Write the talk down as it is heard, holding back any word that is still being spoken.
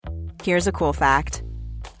Here's a cool fact.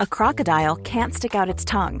 A crocodile can't stick out its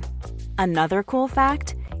tongue. Another cool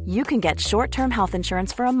fact, you can get short-term health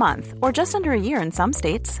insurance for a month or just under a year in some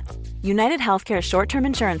states. United Healthcare short-term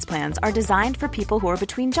insurance plans are designed for people who are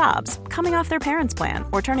between jobs, coming off their parents' plan,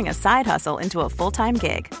 or turning a side hustle into a full-time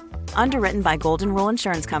gig. Underwritten by Golden Rule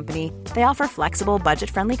Insurance Company, they offer flexible,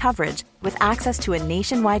 budget-friendly coverage with access to a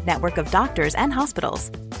nationwide network of doctors and hospitals.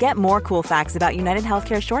 Get more cool facts about United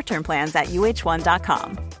Healthcare short-term plans at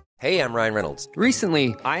uh1.com. Hey, I'm Ryan Reynolds.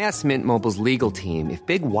 Recently, I asked Mint Mobile's legal team if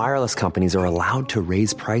big wireless companies are allowed to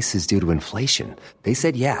raise prices due to inflation. They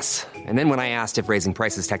said yes. And then when I asked if raising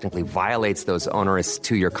prices technically violates those onerous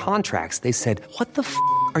two-year contracts, they said, "What the f***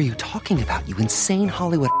 are you talking about, you insane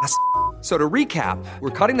Hollywood ass?" So to recap,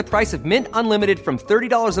 we're cutting the price of Mint Unlimited from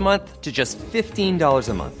 $30 a month to just $15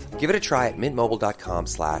 a month. Give it a try at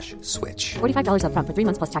mintmobile.com/switch. $45 up front for 3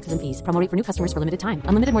 months plus taxes and fees. Promo rate for new customers for limited time.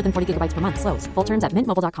 Unlimited more than 40 gigabytes per month. Slows full terms at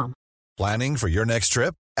mintmobile.com. Planning for your next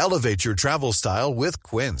trip? Elevate your travel style with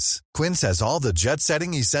Quince. Quince has all the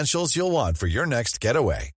jet-setting essentials you'll want for your next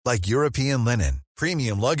getaway, like European linen,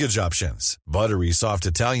 premium luggage options, buttery soft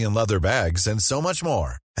Italian leather bags, and so much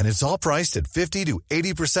more. And it's all priced at 50 to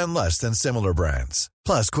 80% less than similar brands.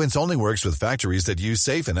 Plus, Quince only works with factories that use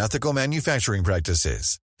safe and ethical manufacturing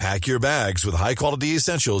practices. Pack your bags with high-quality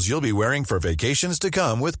essentials you'll be wearing for vacations to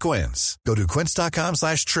come with Quince. Go to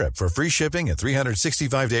quince.com/trip for free shipping and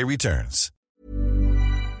 365-day returns.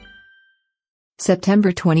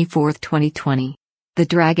 September 24, 2020. The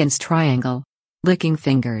Dragon's Triangle. Licking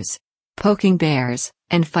fingers. Poking bears,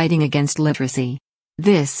 and fighting against literacy.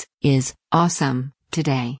 This is Awesome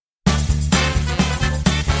Today.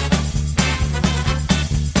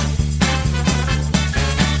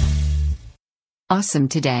 Awesome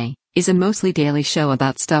Today is a mostly daily show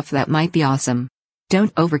about stuff that might be awesome.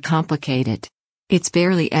 Don't overcomplicate it. It's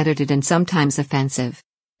barely edited and sometimes offensive.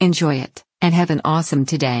 Enjoy it, and have an awesome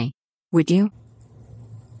today. Would you?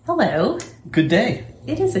 Hello. Good day.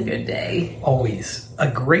 It is a good day. Always a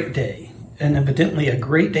great day. And evidently a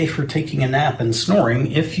great day for taking a nap and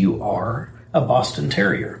snoring if you are a Boston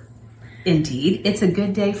Terrier. Indeed. It's a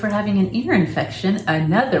good day for having an ear infection.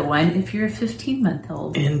 Another one if you're a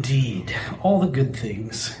 15-month-old. Indeed. All the good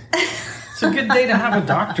things. It's a good day to have a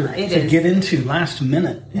doctor to is. get into last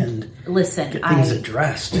minute and Listen, get things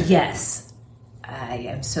addressed. Yes. I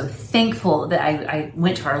am so thankful that I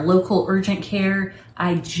went to our local urgent care.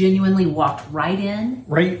 I genuinely walked right in.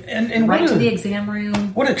 Right. And right to the exam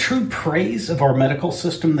room. What a true praise of our medical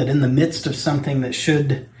system that in the midst of something that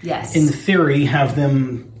should, yes, in theory, have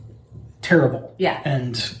them terrible, yeah,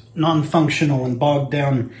 and non-functional and bogged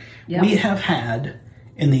down. Yep. We have had,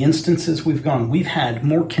 in the instances we've gone, we've had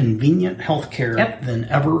more convenient healthcare than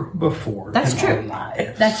ever before. That's true. Our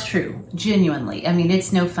lives. That's true. Genuinely. I mean,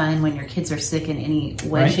 it's no fun when your kids are sick in any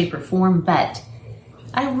way, shape, or form, but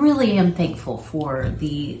I really am thankful for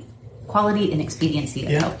the quality and expediency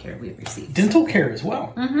of healthcare we've received. Dental care as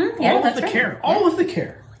well. Mm-hmm. Yeah, all of the care. All of the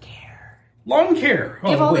care. Lawn care.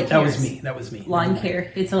 Oh, wait, that was me. Lawn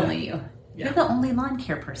care. It's only you. Yeah. You're the only lawn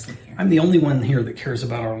care person here. I'm the only one here that cares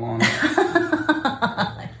about our lawn.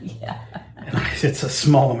 Yeah. And it's a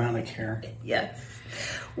small amount of care. Yes.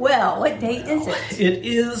 Well, what date is it? It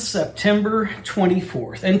is September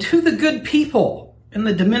 24th. And to the good people in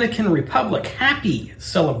the Dominican Republic, happy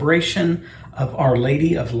celebration of Our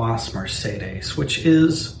Lady of Las Mercedes, which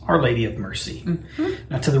is Our Lady of Mercy. Mm-hmm.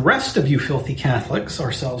 Now, to the rest of you filthy Catholics,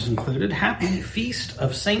 ourselves included, happy feast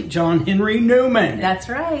of St. John Henry Newman. That's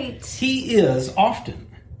right. He is often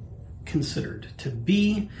considered to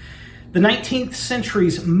be the 19th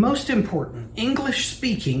century's most important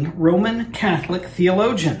English-speaking Roman Catholic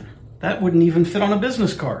theologian. That wouldn't even fit on a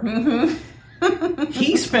business card. Mm-hmm.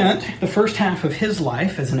 He spent the first half of his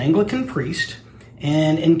life as an Anglican priest,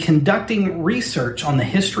 and in conducting research on the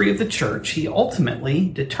history of the church, he ultimately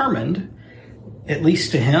determined, at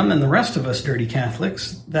least to him and the rest of us dirty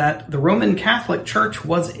Catholics, that the Roman Catholic Church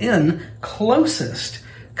was in closest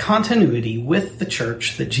continuity with the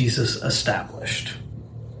church that Jesus established.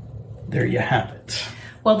 There you have it.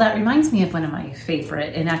 Well, that reminds me of one of my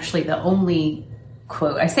favorite, and actually the only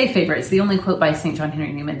quote, I say favorite, it's the only quote by St. John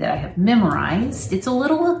Henry Newman that I have memorized. It's a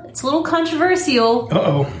little controversial.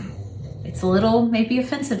 Uh-oh. It's a little maybe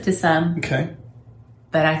offensive to some. Okay.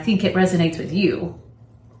 But I think it resonates with you.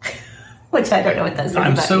 Which I don't know what that says about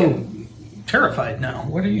you. I'm so terrified now.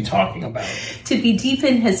 What are you talking about? To be deep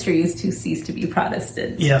in history is to cease to be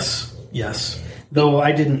Protestant. Yes. Though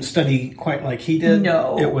I didn't study quite like he did.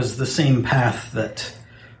 No. It was the same path that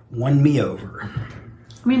won me over.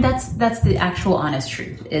 I mean, that's the actual honest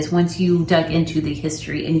truth, is once you dug into the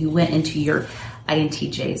history and you went into your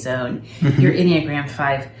INTJ zone, your Enneagram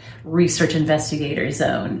 5 research investigator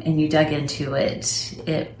zone, and you dug into it,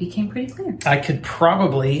 it became pretty clear. I could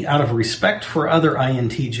probably, out of respect for other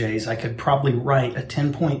INTJs, I could probably write a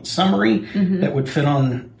 10-point summary that would fit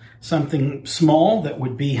on something small that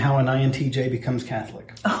would be how an INTJ becomes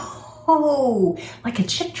Catholic. Oh, like a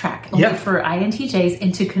chick track only for INTJs,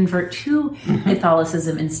 and to convert to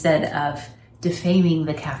Catholicism instead of defaming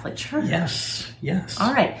the Catholic Church. Yes.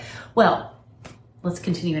 All right. Well, let's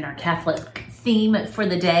continue in our Catholic theme for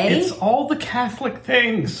the day. It's all the Catholic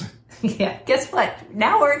things. Yeah. Guess what?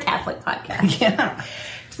 Now we're a Catholic podcast. Yeah.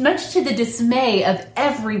 Much to the dismay of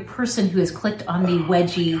every person who has clicked on the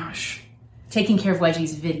Wedgie, Taking Care of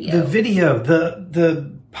Wedgie's video. The video,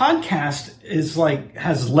 the podcast is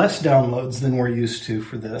has less downloads than we're used to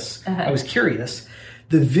for this. I was curious.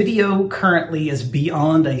 The video currently is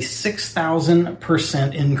beyond a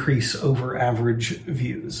 6,000% increase over average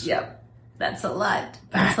views. Yep. That's a lot.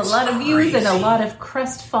 That's a lot of views and a lot of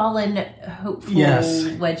crestfallen, hopeful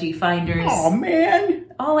Wedgie finders. Oh,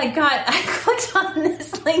 man. All I got, I clicked on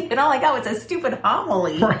this link and all I got was a stupid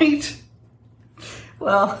homily. Right?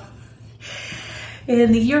 Well,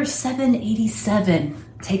 in the year 787,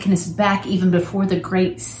 taking us back even before the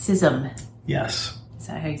Great Schism. Yes. Is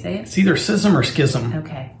that how you say it? It's either schism or schism.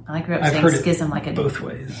 Okay. I grew up saying schism like a both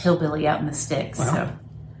ways. Hillbilly out in the sticks. Wow. So.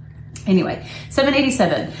 Anyway,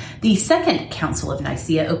 787. The Second Council of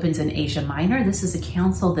Nicaea opens in Asia Minor. This is a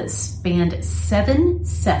council that spanned 7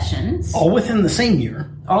 sessions. All within the same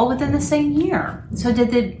year. All within the same year. So did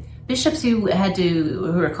the bishops who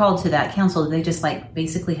were called to that council, did they just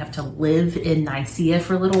basically have to live in Nicaea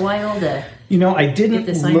for a little while to I didn't get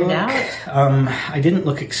this ironed out? I didn't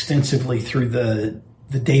look extensively through the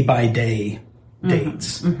day-by-day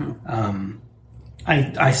dates.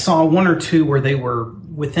 I saw one or two where they were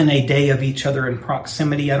within a day of each other in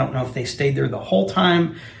proximity. I don't know if they stayed there the whole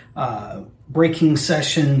time, breaking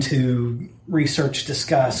session to research,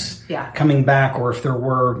 discuss, coming back, or if there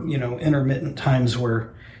were, intermittent times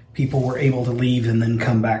where people were able to leave and then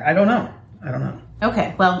come back. I don't know.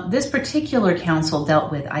 Okay, well, this particular council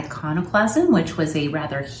dealt with iconoclasm, which was a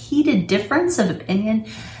rather heated difference of opinion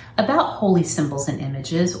about holy symbols and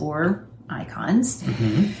images, or icons.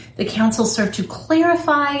 The council served to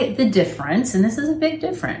clarify the difference, and this is a big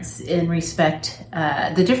difference in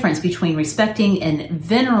the difference between respecting and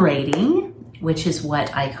venerating, which is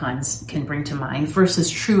what icons can bring to mind, versus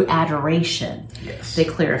true adoration. Yes. They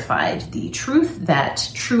clarified the truth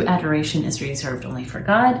that true adoration is reserved only for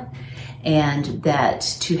God, and that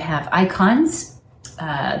to have icons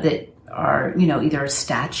that are, either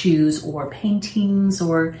statues or paintings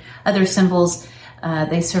or other symbols,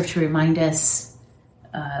 they serve to remind us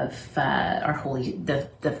of our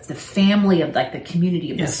the family of the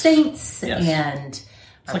community of the saints and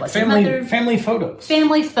it's like family photos.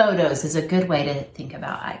 Family photos is a good way to think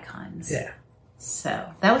about icons. Yeah. So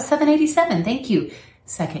that was 787. Thank you,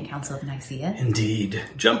 Second Council of Nicaea. Indeed.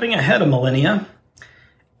 Jumping ahead a millennia,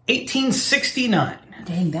 1869.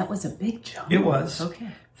 Dang, that was a big jump. It was. Okay.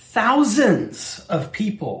 Thousands of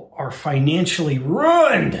people are financially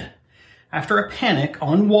ruined after a panic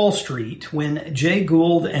on Wall Street when Jay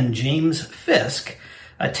Gould and James Fisk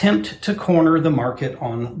attempt to corner the market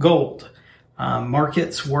on gold.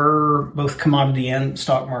 Markets were, both commodity and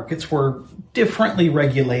stock markets, were differently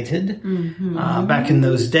regulated back in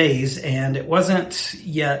those days, and it was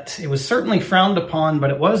certainly frowned upon,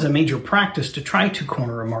 but it was a major practice to try to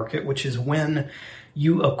corner a market, which is when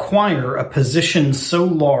you acquire a position so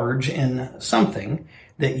large in something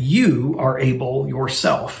that you are able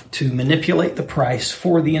yourself to manipulate the price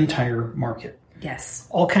for the entire market. Yes.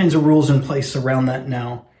 All kinds of rules in place around that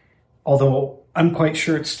now, although I'm quite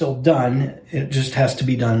sure it's still done. It just has to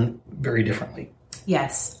be done very differently.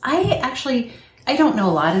 Yes. I don't know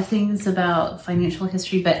a lot of things about financial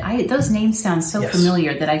history, but those names sound so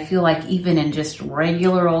familiar that I feel like even in just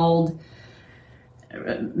regular old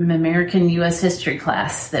American U.S. history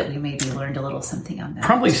class that we maybe learned a little something on that.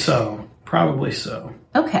 Probably so.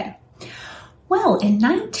 Okay. Well, in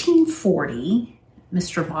 1940,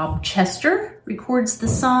 Mr. Bob Chester records the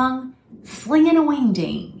song Flingin' a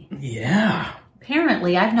Wingding. Yeah.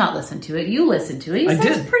 Apparently, I've not listened to it. You listened to it. You said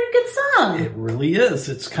it's a pretty good song. It really is.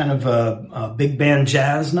 It's kind of a big band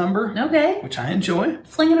jazz number. Okay. Which I enjoy.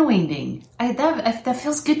 Flingin' a Wingding. That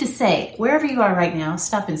feels good to say. Wherever you are right now,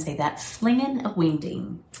 stop and say that. Flingin' a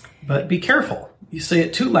Wingding. But be careful. You say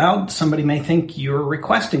it too loud, somebody may think you're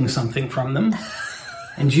requesting something from them.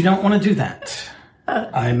 And you don't want to do that.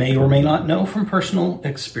 I may or may not know from personal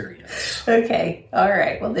experience. Okay. All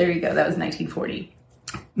right. Well, there you go. That was 1940.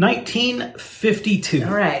 1952.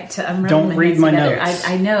 All right. I'm don't read my notes.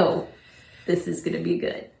 I know. This is going to be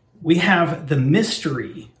good. We have the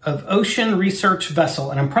mystery of Ocean Research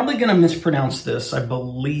Vessel, and I'm probably going to mispronounce this. I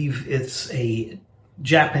believe it's a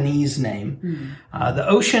Japanese name. The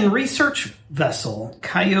Ocean Research Vessel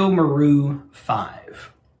Kaiomaru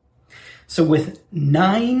 5. So with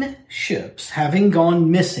 9 ships having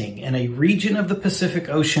gone missing in a region of the Pacific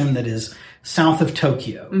Ocean that is south of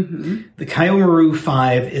Tokyo, the Kaiomaru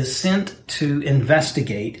 5 is sent to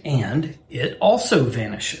investigate, and it also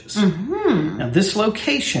vanishes. Now, this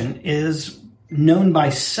location is known by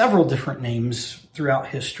several different names throughout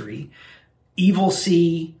history. Evil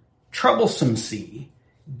Sea, Troublesome Sea,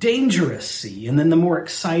 Dangerous Sea, and then the more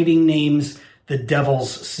exciting names, the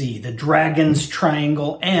Devil's Sea, the Dragon's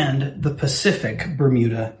Triangle, and the Pacific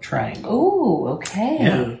Bermuda Triangle. Oh, okay.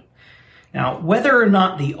 Yeah. Now, whether or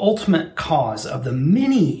not the ultimate cause of the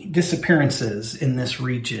many disappearances in this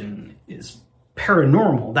region is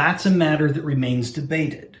paranormal, that's a matter that remains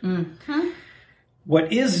debated.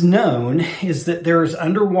 What is known is that there's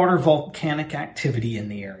underwater volcanic activity in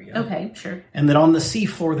the area. Okay, sure. And that on the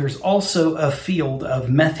seafloor, there's also a field of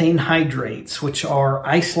methane hydrates, which are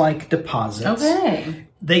ice-like deposits. Okay.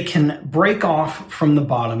 They can break off from the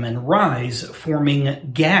bottom and rise,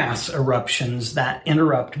 forming gas eruptions that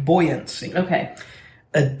interrupt buoyancy. Okay.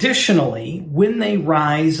 Additionally, when they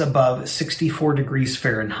rise above 64 degrees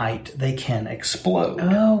Fahrenheit, they can explode.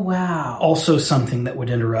 Oh, wow. Also something that would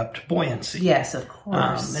interrupt buoyancy. Yes, of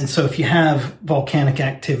course. And so if you have volcanic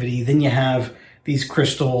activity, then you have these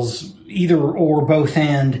crystals, either or both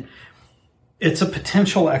and. It's a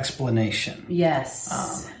potential explanation.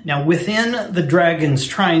 Yes. Now, within the Dragon's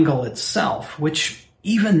Triangle itself, which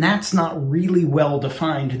even that's not really well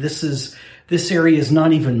defined, this area is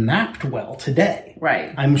not even mapped well today.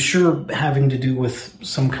 Right. I'm sure having to do with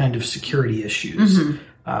some kind of security issues.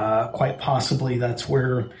 Quite possibly that's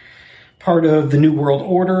where part of the New World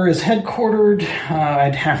Order is headquartered.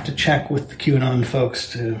 I'd have to check with the QAnon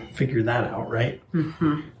folks to figure that out, right?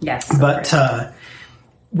 Yes. But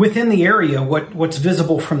within the area, what's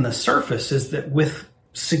visible from the surface is that with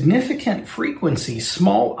significant frequency,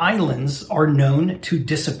 small islands are known to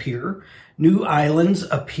disappear. New islands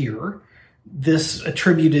appear. This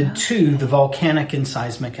attributed to the volcanic and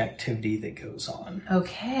seismic activity that goes on.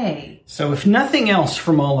 Okay. So if nothing else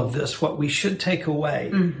from all of this, what we should take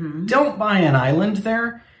away, don't buy an island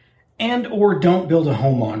there and or don't build a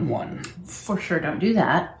home on one. For sure, don't do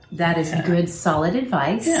that. That is good, solid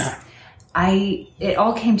advice. Yeah. It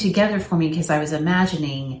all came together for me because I was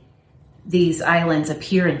imagining these islands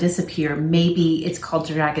appear and disappear. Maybe it's called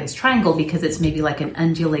Dragon's Triangle because it's maybe like an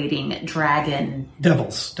undulating dragon.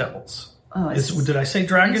 Devils. Oh, Did I say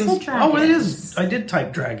dragons? You said dragons. Oh, it is. I did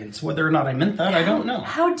type dragons. Whether or not I meant that, I don't know.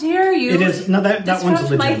 How dare you? It is. No, that one's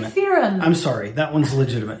disrupt legitimate. my theorem. I'm sorry. That one's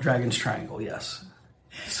legitimate. Dragon's Triangle, yes.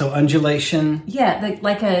 So undulation. Yeah,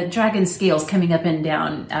 like a dragon scales coming up and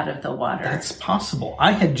down out of the water. That's possible.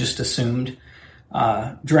 I had just assumed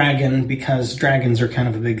dragon because dragons are kind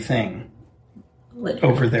of a big thing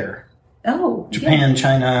over there. Oh, Japan,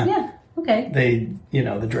 China. Yeah. Okay. The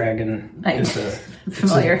dragon is a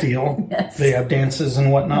familiar. It's a deal. Yes. They have dances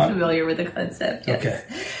and whatnot. I'm familiar with the concept. Yes. Okay.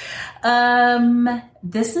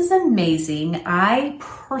 This is amazing. I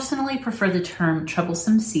personally prefer the term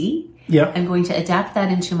troublesome sea. Yeah. I'm going to adapt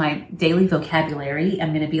that into my daily vocabulary. I'm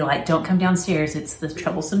going to be like, don't come downstairs. It's the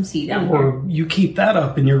troublesome sea down here. Or you keep that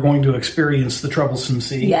up and you're going to experience the troublesome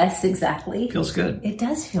sea. Yes, exactly. Feels good. It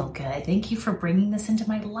does feel good. Thank you for bringing this into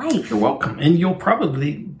my life. You're welcome. And you'll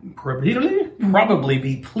probably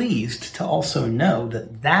be pleased to also know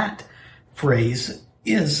that phrase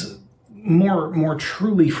is more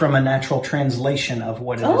truly from a natural translation of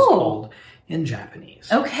what it is called in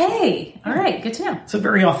Japanese. Okay. All right. Good to know. It's a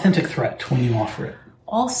very authentic threat when you offer it.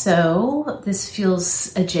 Also, this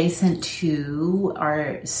feels adjacent to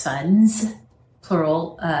our son's,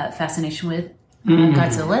 plural, fascination with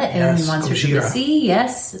Godzilla and Monsters of the Sea.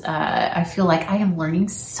 Yes. I feel like I am learning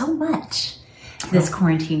so much this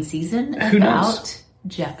quarantine season about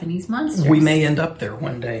Japanese monsters. We may end up there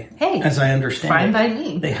one day. Hey. As I understand fine it. By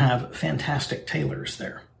me. They have fantastic tailors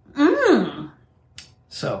there.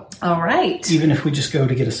 So. All right. Even if we just go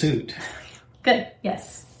to get a suit. Good.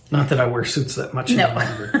 Yes. Not that I wear suits that much any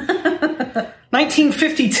longer.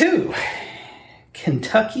 1952.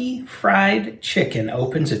 Kentucky Fried Chicken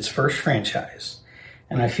opens its first franchise.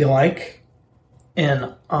 And I feel like,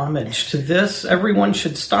 in homage to this, everyone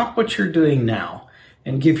should stop what you're doing now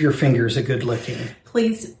and give your fingers a good licking.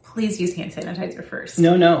 Please use hand sanitizer first.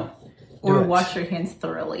 No. Or wash your hands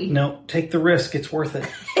thoroughly. No, take the risk. It's worth it.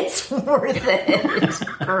 It's worth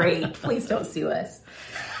it. Great. Please don't sue us.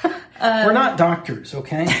 We're not doctors,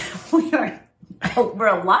 okay? We are We're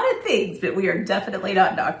a lot of things, but we are definitely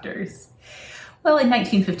not doctors. Well, in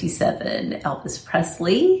 1957, Elvis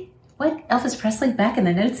Presley... What? Elvis Presley back in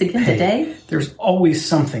the notes again today? There's always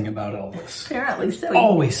something about Elvis. Apparently so.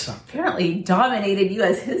 Always something. Apparently dominated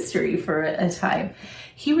U.S. history for a time.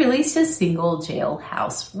 He released a single,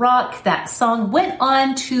 Jailhouse Rock. That song went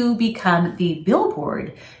on to become the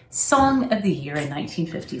Billboard Song of the Year in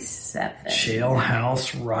 1957.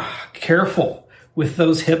 Jailhouse Rock. Careful with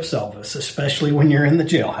those hips, Elvis, especially when you're in the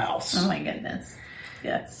jailhouse. Oh, my goodness.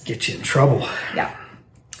 Yes. Get you in trouble. Yeah.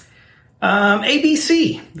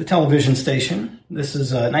 ABC, the television station, this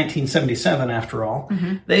is 1977 after all,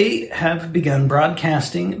 they have begun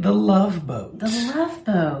broadcasting The Love Boat. The Love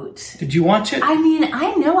Boat. Did you watch it? I mean,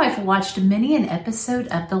 I know I've watched many an episode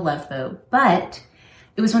of The Love Boat, but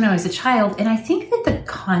it was when I was a child, and I think that the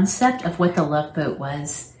concept of what The Love Boat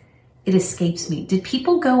was, it escapes me. Did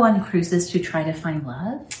people go on cruises to try to find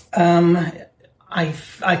love?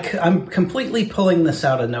 I'm completely pulling this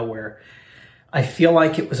out of nowhere. I feel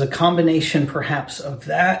like it was a combination perhaps of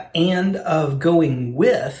that and of going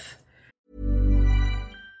with.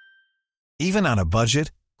 Even on a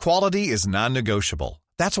budget, quality is non-negotiable.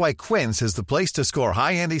 That's why Quince is the place to score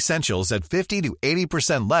high-end essentials at 50 to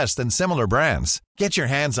 80% less than similar brands. Get your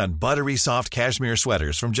hands on buttery soft cashmere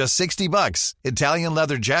sweaters from just $60, Italian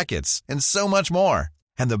leather jackets, and so much more.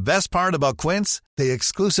 And the best part about Quince, they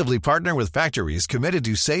exclusively partner with factories committed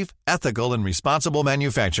to safe, ethical, and responsible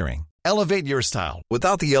manufacturing. Elevate your style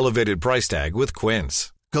without the elevated price tag with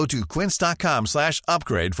Quince. Go to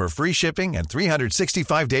quince.com/upgrade for free shipping and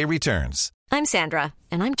 365-day returns. I'm Sandra,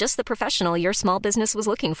 and I'm just the professional your small business was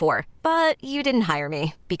looking for. But you didn't hire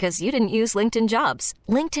me because you didn't use LinkedIn Jobs.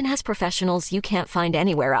 LinkedIn has professionals you can't find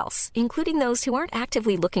anywhere else, including those who aren't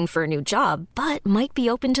actively looking for a new job, but might be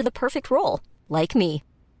open to the perfect role, like me.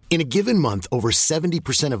 In a given month, over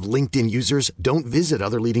 70% of LinkedIn users don't visit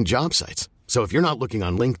other leading job sites. So if you're not looking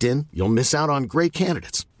on LinkedIn, you'll miss out on great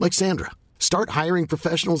candidates like Sandra. Start hiring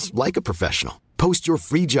professionals like a professional. Post your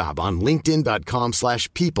free job on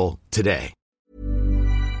linkedin.com/people today.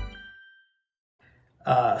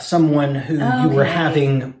 Someone who you were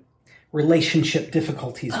having relationship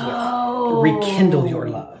difficulties with to rekindle your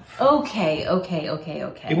love. Okay.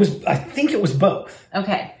 I think it was both.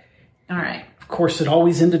 Okay. All right. Of course, it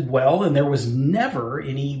always ended well, and there was never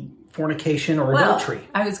any fornication or adultery.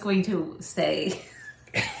 I was going to say,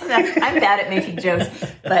 I'm bad at making jokes,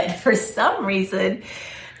 but for some reason,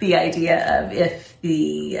 the idea of if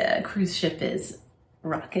the cruise ship is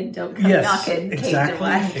rockin', don't come knockin'.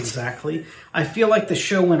 Exactly. I feel like the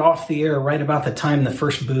show went off the air right about the time the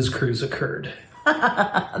first booze cruise occurred.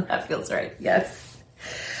 That feels right, yes.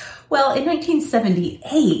 Well, in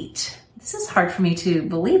 1978... This is hard for me to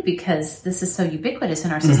believe because this is so ubiquitous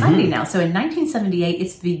in our society now. So in 1978,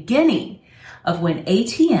 it's the beginning of when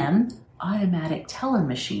ATM, automatic teller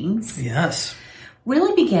machines,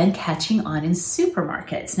 really began catching on in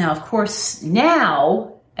supermarkets. Now, of course,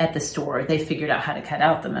 now at the store, they figured out how to cut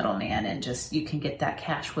out the middleman and just, you can get that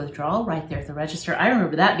cash withdrawal right there at the register. I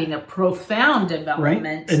remember that being a profound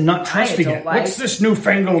development. Right? And not trusting it. What's this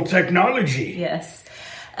newfangled technology? Yes.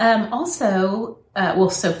 So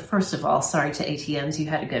first of all, sorry to ATMs, you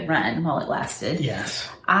had a good run while it lasted. Yes.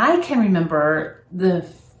 I can remember the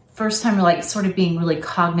first time like sort of being really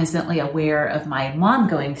cognizantly aware of my mom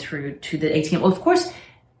going through to the ATM. Well, of course,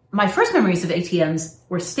 my first memories of ATMs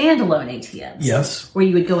were standalone ATMs. Yes. Where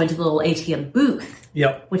you would go into the little ATM booth.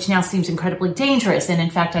 Yep. Which now seems incredibly dangerous. And in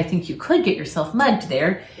fact, I think you could get yourself mugged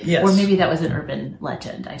there. Yes. Or maybe that was an urban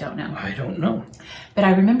legend. I don't know. But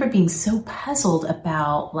I remember being so puzzled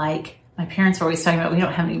about, like, my parents were always talking about, we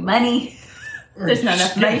don't have any money. There's not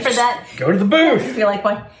enough money for that. Go to the booth. I feel like,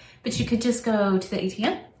 why? But you could just go to the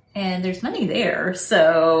ATM and there's money there.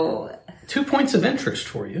 So 2 points of interest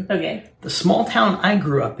for you. Okay. The small town I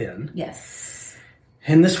grew up in. Yes.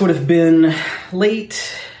 And this would have been mid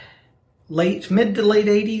to late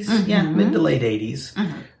 80s. Mm-hmm. Yeah, mid to late 80s.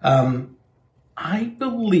 Mm-hmm. I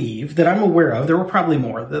believe that I'm aware of, there were probably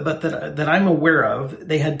more, but that I'm aware of,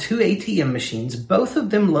 they had 2 ATM machines, both of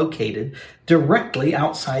them located directly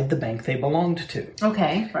outside the bank they belonged to.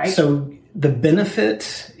 Okay, right. So the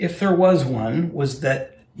benefit, if there was one, was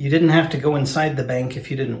that you didn't have to go inside the bank if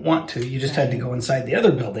you didn't want to. You just had to go inside the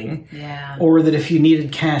other building. Yeah. Or that if you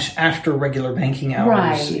needed cash after regular banking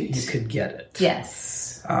hours, you could get it.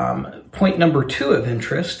 Yes. Point number 2 of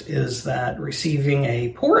interest is that receiving a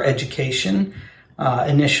poor education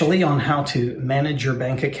initially on how to manage your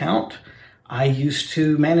bank account, I used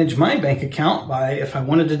to manage my bank account by, if I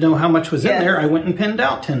wanted to know how much was in there, I went and pinned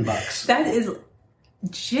out $10. That is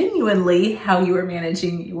genuinely how you were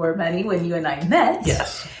managing your money when you and I met.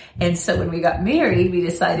 Yes. And so when we got married, we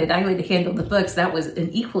decided I would handle the books. That was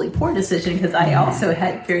an equally poor decision because I also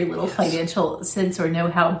had very little financial sense or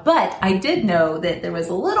know-how. But I did know that there was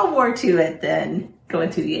a little more to it than going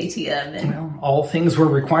to the ATM. And well, all things were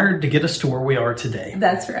required to get us to where we are today.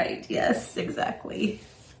 That's right. Yes, exactly.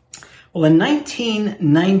 Well, in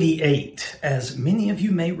 1998, as many of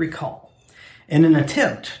you may recall, in an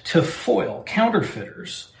attempt to foil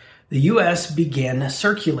counterfeiters, the U.S. began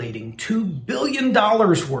circulating $2 billion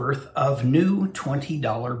worth of new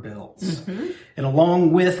 $20 bills. Mm-hmm. And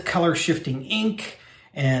along with color-shifting ink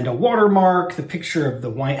and a watermark, the picture of the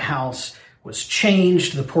White House was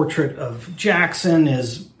changed. The portrait of Jackson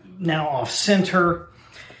is now off-center.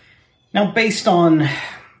 Now, based on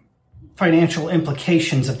financial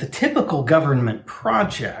implications of the typical government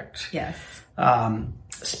project, yes,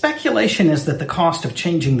 speculation is that the cost of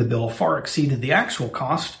changing the bill far exceeded the actual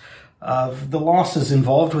cost of the losses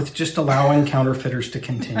involved with just allowing counterfeiters to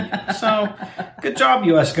continue. So, good job,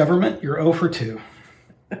 U.S. government. You're 0 for 2.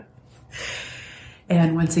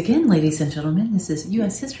 And once again, ladies and gentlemen, this is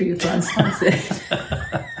U.S. History with Ron Swanson.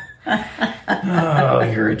 Oh,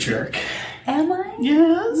 you're a jerk. Am I?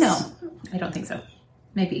 Yes. No, I don't think so.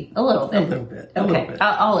 Maybe a little bit. A little bit. Okay,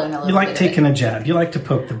 I'll own a little bit. You like taking a jab. You like to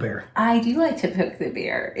poke the bear. I do like to poke the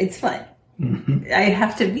bear. It's fun. Mm-hmm. I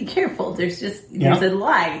have to be careful. There's a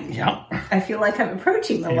line. Yeah. I feel like I'm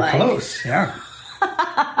approaching the You're line. Close. Yeah.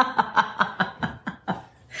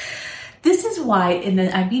 This is why, and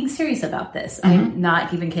I'm being serious about this. Mm-hmm. I'm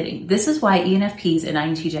not even kidding. This is why ENFPs and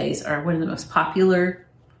INTJs are one of the most popular,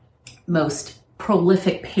 most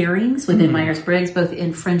prolific pairings within Myers-Briggs, both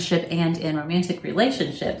in friendship and in romantic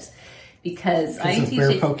relationships. Because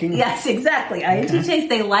INTJs, poking? Yes, exactly. Okay. INTJs,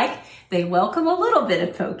 they welcome a little bit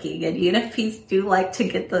of poking, and ENFPs do like to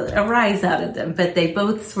get a rise out of them. But they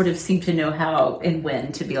both sort of seem to know how and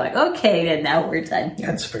when to be like, okay, and now we're done here.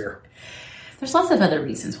 That's fair. There's lots of other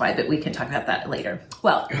reasons why, but we can talk about that later.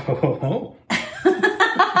 Well,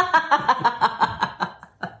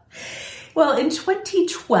 well, in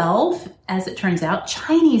 2012, as it turns out,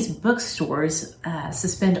 Chinese bookstores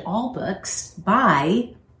suspend all books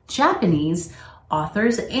by Japanese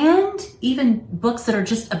authors and even books that are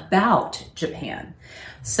just about Japan.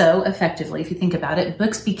 So effectively, if you think about it,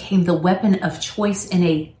 books became the weapon of choice in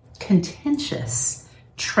a contentious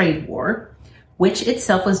trade war, which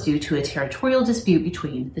itself was due to a territorial dispute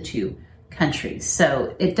between the two countries.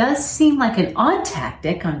 So it does seem like an odd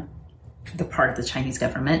tactic on the part of the Chinese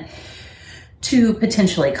government to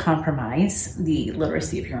potentially compromise the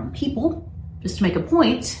literacy of your own people, just to make a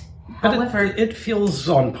point. But however, it feels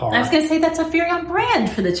on par. I was going to say that's a very on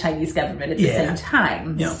brand for the Chinese government at the same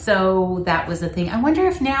time. Yeah. So that was the thing. I wonder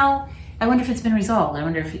if it's been resolved. I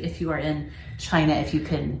wonder if you are in China, if you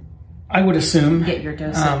can... I would assume get your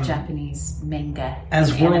dose of Japanese manga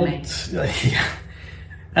as world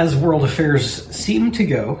affairs seem to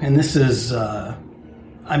go, and this is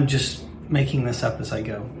I'm just making this up as I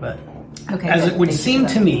go, but as it would seem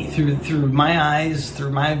to me through my eyes,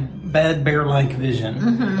 through my bad bear-like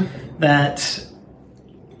vision, that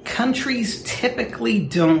countries typically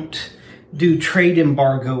don't do trade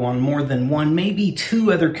embargo on more than one, maybe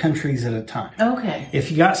two other countries at a time. Okay. If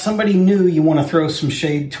you got somebody new you want to throw some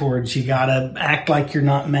shade towards, you got to act like you're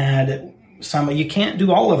not mad at somebody. You can't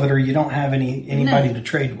do all of it or you don't have anybody to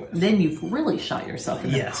trade with. Then you've really shot yourself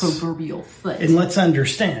in the proverbial foot. And let's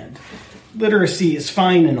understand, literacy is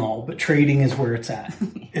fine and all, but trading is where it's at.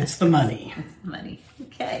 Yes. It's the money. It's the money.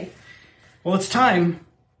 Okay. Well, it's time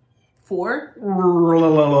for...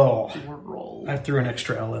 I threw an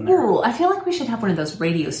extra L in there. I feel like we should have one of those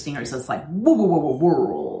radio stingers that's like, you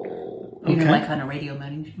know, like on a radio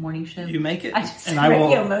morning show. You make it?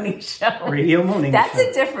 Morning show. Radio morning That's show.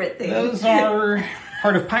 A different thing. Those are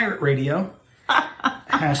part of pirate radio.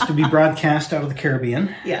 Has to be broadcast out of the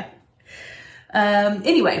Caribbean. Yeah.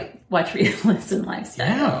 Anyway, watch, read, listen,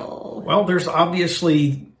 lifestyle. Yeah. Well, there's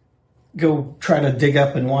obviously... Go try to dig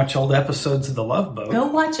up and watch old episodes of The Love Boat. Go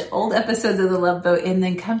watch old episodes of The Love Boat and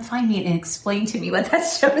then come find me and explain to me what that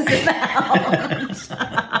show is about.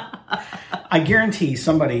 I guarantee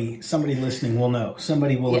somebody listening will know.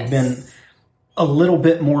 Somebody will have been a little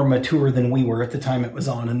bit more mature than we were at the time it was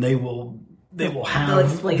on, and they will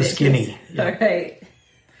have the skinny. Yeah. All right.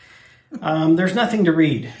 There's nothing to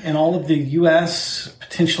read. In all of the U.S.,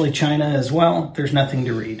 potentially China as well, there's nothing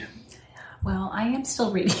to read. Well, I am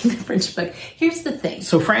still reading the French book. Here's the thing.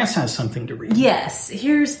 So France has something to read. Yes.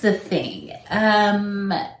 Here's the thing.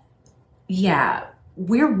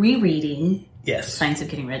 We're rereading Science of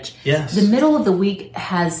Getting Rich. Yes. The middle of the week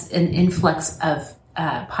has an influx of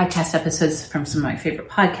podcast episodes from some of my favorite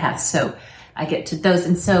podcasts. So I get to those.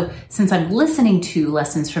 And so since I'm listening to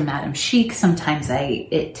Lessons from Madame Chic, sometimes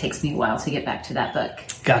it takes me a while to get back to that book.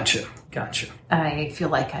 Gotcha. I feel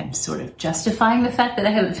like I'm sort of justifying the fact that I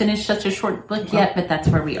haven't finished such a short book yet, but that's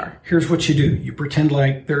where we are. Here's what you do. You pretend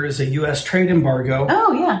like there is a U.S. trade embargo.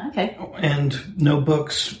 Oh, yeah. Okay. And no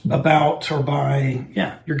books about or by.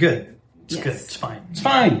 Yeah, you're good. It's good. It's fine. It's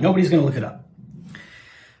fine. Nobody's going to look it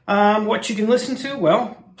up. What you can listen to?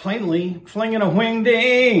 Well, plainly, Flingin' a Wing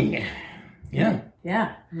Ding. Yeah.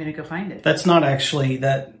 Yeah. I'm going to go find it. That's not actually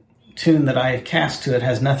that tune that I cast to it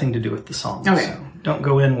has nothing to do with the song. Okay. So don't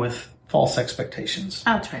go in with false expectations.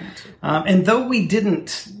 I'll try not to. And though we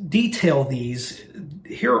didn't detail these,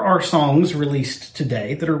 here are songs released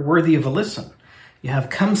today that are worthy of a listen. You have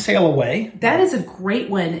Come Sail Away. That is a great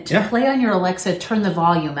one to play on your Alexa, turn the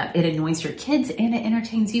volume up. It annoys your kids and it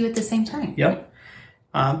entertains you at the same time. Yep.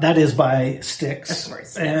 That is by Styx. Of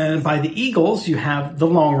course. And by the Eagles, you have The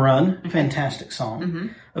Long Run. Fantastic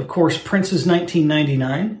song. Of course, Prince's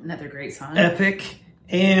 1999. Another great song. Epic.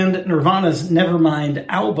 And Nirvana's Nevermind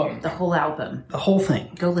album. The whole album. The whole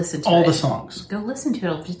thing. Go listen to all it. the songs. Go listen to it.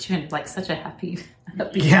 It'll put you in like such a happy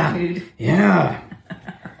mood. Yeah.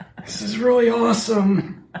 This is really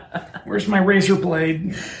awesome. Where's my razor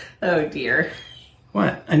blade? Oh, dear.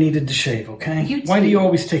 What? I needed to shave, okay? You Why do you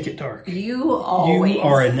always take it dark? You always. You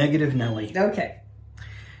are a negative Nelly. Okay.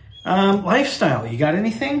 Lifestyle. You got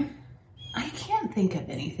anything? I can't think of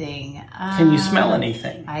anything. Can you smell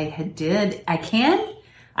anything? I did. I can.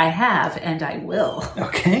 I have, and I will.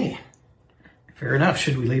 Okay. Fair enough.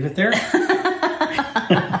 Should we leave it there?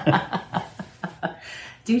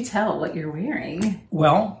 Do tell what you're wearing.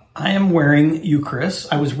 Well, I am wearing Eucharis.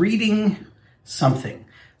 I was reading something.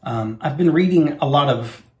 I've been reading a lot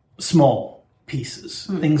of small pieces,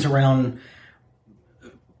 things around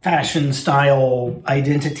fashion, style,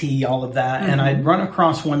 identity, all of that. And I'd run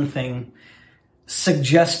across one thing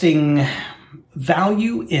suggesting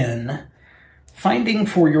value in finding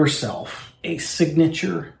for yourself a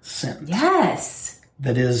signature scent. Yes.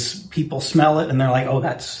 That is, people smell it and they're like, oh,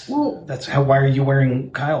 that's how, why are you wearing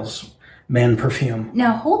Kyle's man perfume?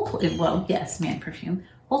 Now, yes, man perfume.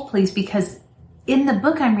 Hold please, because in the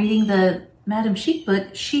book I'm reading, the Madame Chic book,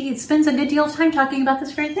 she spends a good deal of time talking about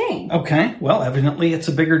this very thing. Okay. Well, evidently it's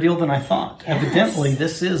a bigger deal than I thought. Yes. Evidently,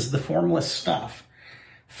 this is the formless stuff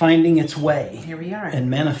finding its way. Here we are. And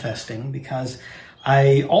manifesting, because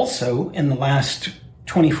I also, in the last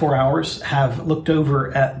 24 hours, have looked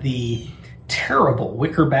over at the terrible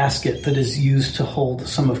wicker basket that is used to hold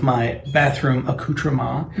some of my bathroom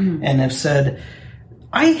accoutrement and have said,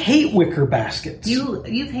 I hate wicker baskets.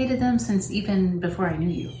 You've hated them since even before I knew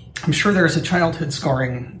you. I'm sure there's a childhood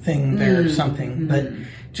scarring thing there or something, but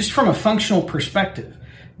just from a functional perspective,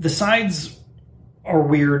 the sides are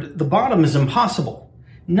weird. The bottom is impossible.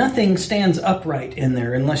 Nothing stands upright in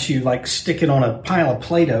there unless you like stick it on a pile of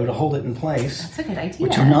Play-Doh to hold it in place. That's a good idea.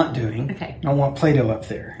 Which I'm not doing. Okay. I don't want Play-Doh up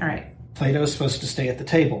there. All right. Play-Doh is supposed to stay at the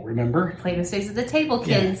table, remember? Play-Doh stays at the table,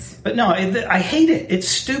 kids. Yeah. But no, I hate it. It's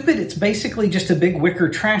stupid. It's basically just a big wicker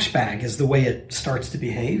trash bag is the way it starts to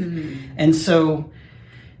behave. And so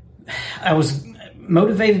I was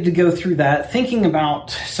motivated to go through that, thinking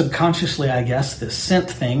about subconsciously, I guess, this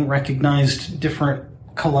scent thing, recognized different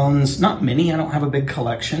colognes, not many. I don't have a big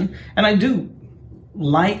collection. And I do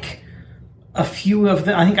like a few of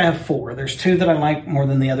them. I think I have 4. There's 2 that I like more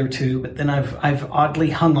than the other 2, but then I've oddly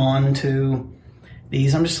hung on to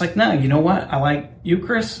these. I'm just like, no, you know what? I like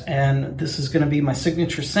Eucharis, and this is going to be my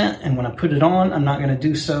signature scent. And when I put it on, I'm not going to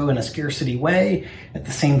do so in a scarcity way. At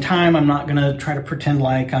the same time, I'm not going to try to pretend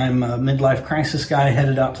like I'm a midlife crisis guy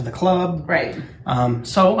headed out to the club. Right.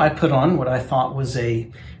 So I put on what I thought was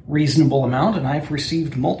a reasonable amount, and I've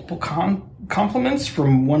received multiple compliments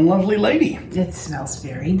from one lovely lady. It smells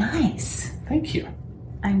very nice. Thank you.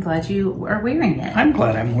 I'm glad you are wearing it. I'm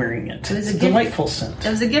glad I'm wearing it. It's a delightful scent. It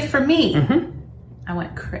was a gift from me. I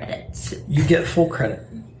want credit. You get full credit.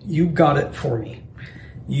 You got it for me.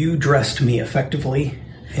 You dressed me effectively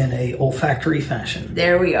in a olfactory fashion.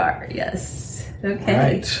 There we are. Yes. Okay.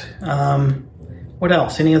 All right. What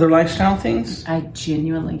else? Any other lifestyle things? I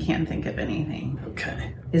genuinely can't think of anything.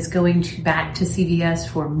 Okay. Is going back to CVS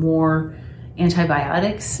for more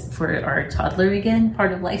antibiotics for our toddler again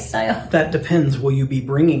part of lifestyle? That depends. Will you be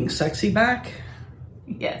bringing Sexy back?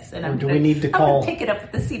 Yes. And I'm gonna pick it up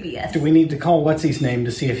at the CVS. Do we need to call what's his name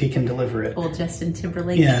to see if he can deliver it? Old Justin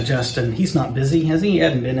Timberlake. Yeah, Justin. He's not busy, has he? He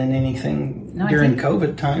hadn't been in anything during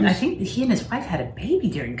COVID times. I think he and his wife had a baby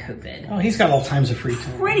during COVID. Oh, he's got all times of free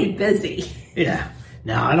time. Pretty busy. Yeah.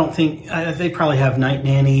 No, I don't think they probably have night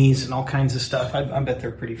nannies and all kinds of stuff. I bet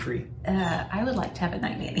they're pretty free. I would like to have a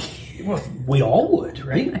night nanny. Well, we all would,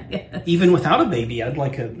 right? Yes. Even without a baby, I'd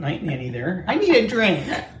like a night nanny there. I need a drink.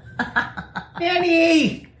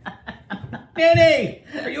 Nanny! Nanny!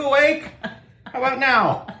 Are you awake? How about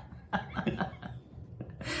now?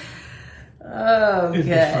 Oh, It'd good.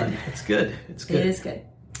 be fun. It's good. It's good. It is good.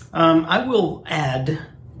 I will add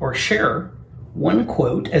or share one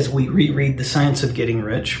quote as we reread The Science of Getting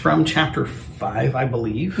Rich from chapter 5, I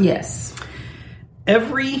believe. Yes.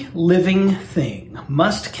 Every living thing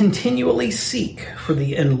must continually seek for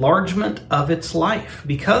the enlargement of its life,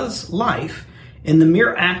 because life, in the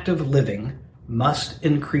mere act of living, must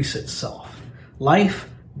increase itself. Life,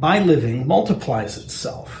 by living, multiplies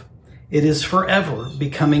itself. It is forever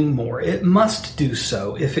becoming more. It must do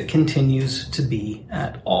so if it continues to be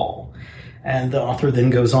at all. And the author then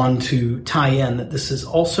goes on to tie in that this is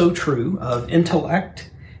also true of intellect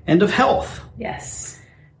and of health. Yes.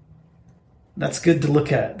 That's good to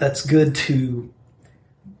look at. That's good to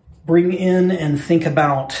bring in and think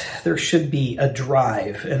about. There should be a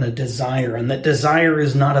drive and a desire, and that desire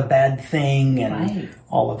is not a bad thing, and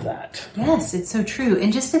all of that. Yes, it's so true.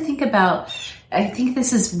 And just to think about, I think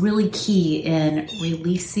this is really key in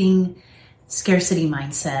releasing scarcity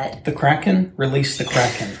mindset. The Kraken, release the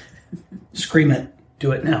Kraken. Scream it.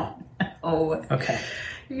 Do it now. Oh, okay.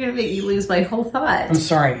 You're going to make me lose my whole thought. I'm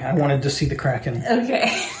sorry. I wanted to see the Kraken. Okay.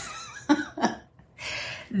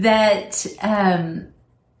 That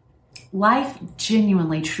life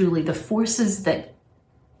genuinely, truly, the forces that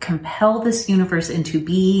compel this universe into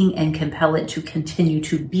being and compel it to continue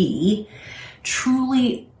to be,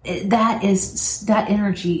 truly, that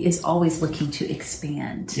energy is always looking to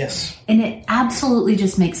expand. Yes. And it absolutely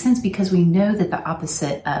just makes sense because we know that the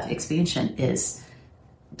opposite of expansion is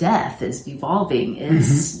death, is evolving,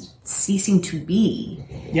 is ceasing to be.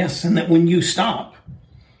 Yes, and that when you stop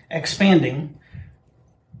expanding,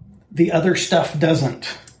 the other stuff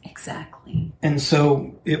doesn't. Exactly. And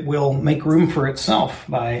so it will make room for itself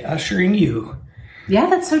by ushering you. Yeah,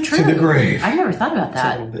 that's so true. To the grave. I never thought about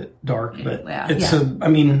that. It's a little bit dark, but yeah,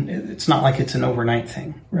 it's not like it's an overnight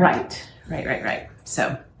thing. Right.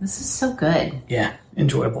 So this is so good. Yeah,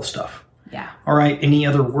 enjoyable stuff. Yeah. All right, any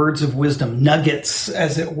other words of wisdom, nuggets,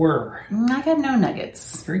 as it were? I got no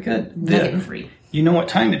nuggets. Very good. Nugget free. You know what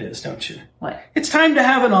time it is, don't you? What? It's time to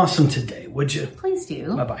have an awesome today, would you? Please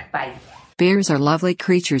do. Bye-bye. Bye. Bears are lovely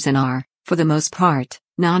creatures and are, for the most part,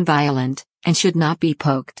 non-violent, and should not be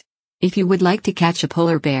poked. If you would like to catch a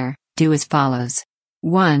polar bear, do as follows.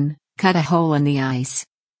 1. Cut a hole in the ice.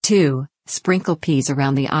 2. Sprinkle peas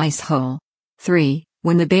around the ice hole. 3.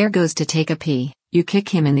 When the bear goes to take a pee, you kick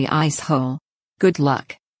him in the ice hole. Good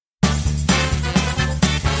luck.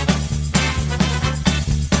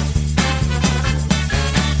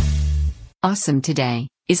 Awesome Today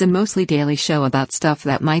is a mostly daily show about stuff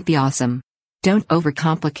that might be awesome. Don't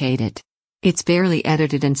overcomplicate it. It's barely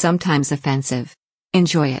edited and sometimes offensive.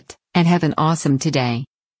 Enjoy it, and have an awesome today.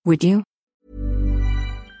 Would you?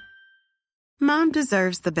 Mom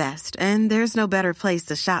deserves the best, and there's no better place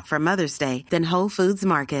to shop for Mother's Day than Whole Foods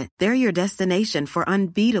Market. They're your destination for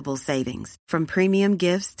unbeatable savings, from premium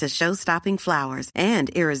gifts to show-stopping flowers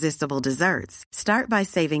and irresistible desserts. Start by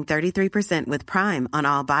saving 33% with Prime on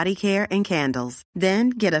all body care and candles.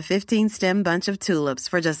 Then get a 15-stem bunch of tulips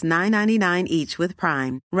for just $9.99 each with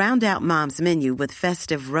Prime. Round out Mom's menu with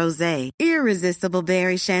festive rosé, irresistible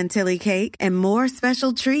berry chantilly cake, and more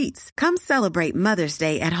special treats. Come celebrate Mother's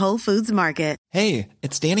Day at Whole Foods Market. Hey,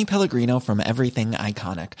 it's Danny Pellegrino from Everything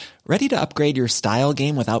Iconic. Ready to upgrade your style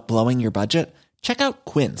game without blowing your budget? Check out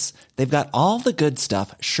Quince. They've got all the good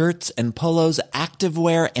stuff, shirts and polos,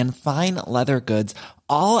 activewear, and fine leather goods,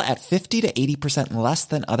 all at 50 to 80% less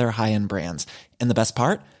than other high-end brands. And the best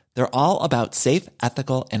part? They're all about safe,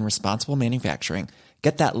 ethical, and responsible manufacturing.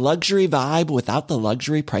 Get that luxury vibe without the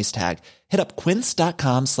luxury price tag. Hit up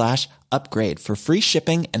quince.com/upgrade for free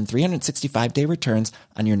shipping and 365-day returns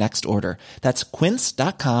on your next order. That's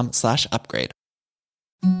quince.com/upgrade.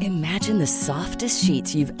 Imagine the softest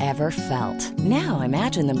sheets you've ever felt. Now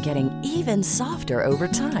imagine them getting even softer over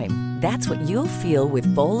time. That's what you'll feel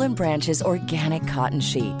with Boll & Branch's organic cotton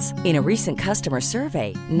sheets. In a recent customer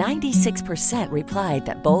survey, 96% replied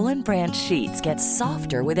that Boll & Branch sheets get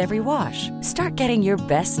softer with every wash. Start getting your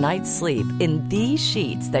best night's sleep in these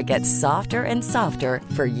sheets that get softer and softer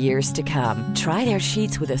for years to come. Try their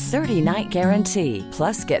sheets with a 30-night guarantee.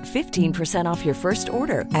 Plus, get 15% off your first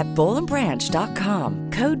order at bollandbranch.com.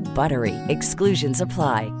 Code BUTTERY. Exclusions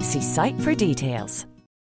apply. See site for details.